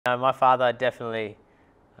My father definitely,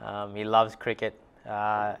 he loves cricket.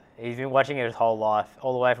 He's been watching it his whole life,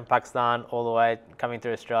 all the way from Pakistan, all the way coming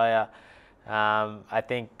through Australia. I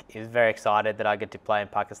think he's very excited that I get to play in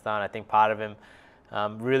Pakistan. I think part of him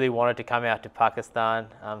really wanted to come out to Pakistan.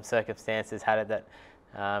 Circumstances had it that,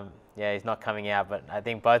 yeah, he's not coming out. But I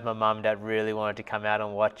think both my mum and dad really wanted to come out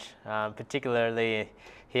and watch, particularly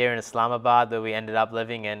here in Islamabad, where we ended up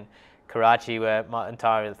living, and Karachi, where my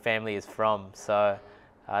entire family is from. So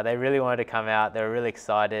they really wanted to come out. They were really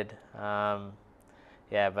excited.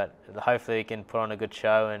 Yeah, but hopefully he can put on a good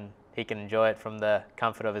show and he can enjoy it from the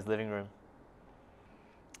comfort of his living room.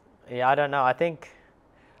 Yeah, I don't know. I think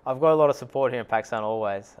I've got a lot of support here in Pakistan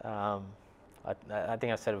always. I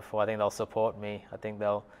think I've said it before. I think they'll support me. I think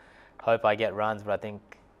they'll hope I get runs, but I think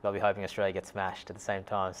they'll be hoping Australia gets smashed at the same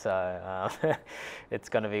time. So it's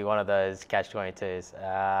going to be one of those catch-22s.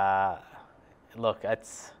 Look,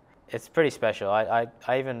 it's pretty special. I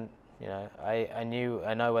even, you know, I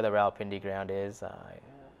know where the Rawalpindi ground is. I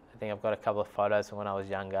think I've got a couple of photos from when I was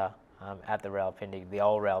younger at the Rawalpindi, the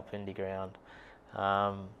old Rawalpindi ground.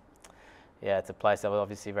 Yeah, it's a place that was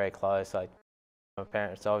obviously very close. Like my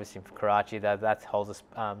parents, obviously from Karachi, that holds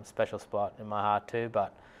a special spot in my heart too.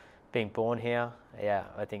 But being born here, yeah,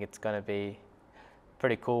 I think it's going to be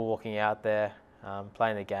pretty cool walking out there,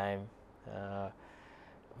 playing the game.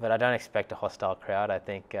 But I don't expect a hostile crowd. I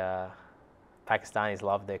think Pakistanis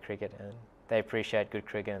love their cricket and they appreciate good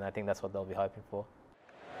cricket, and I think that's what they'll be hoping for.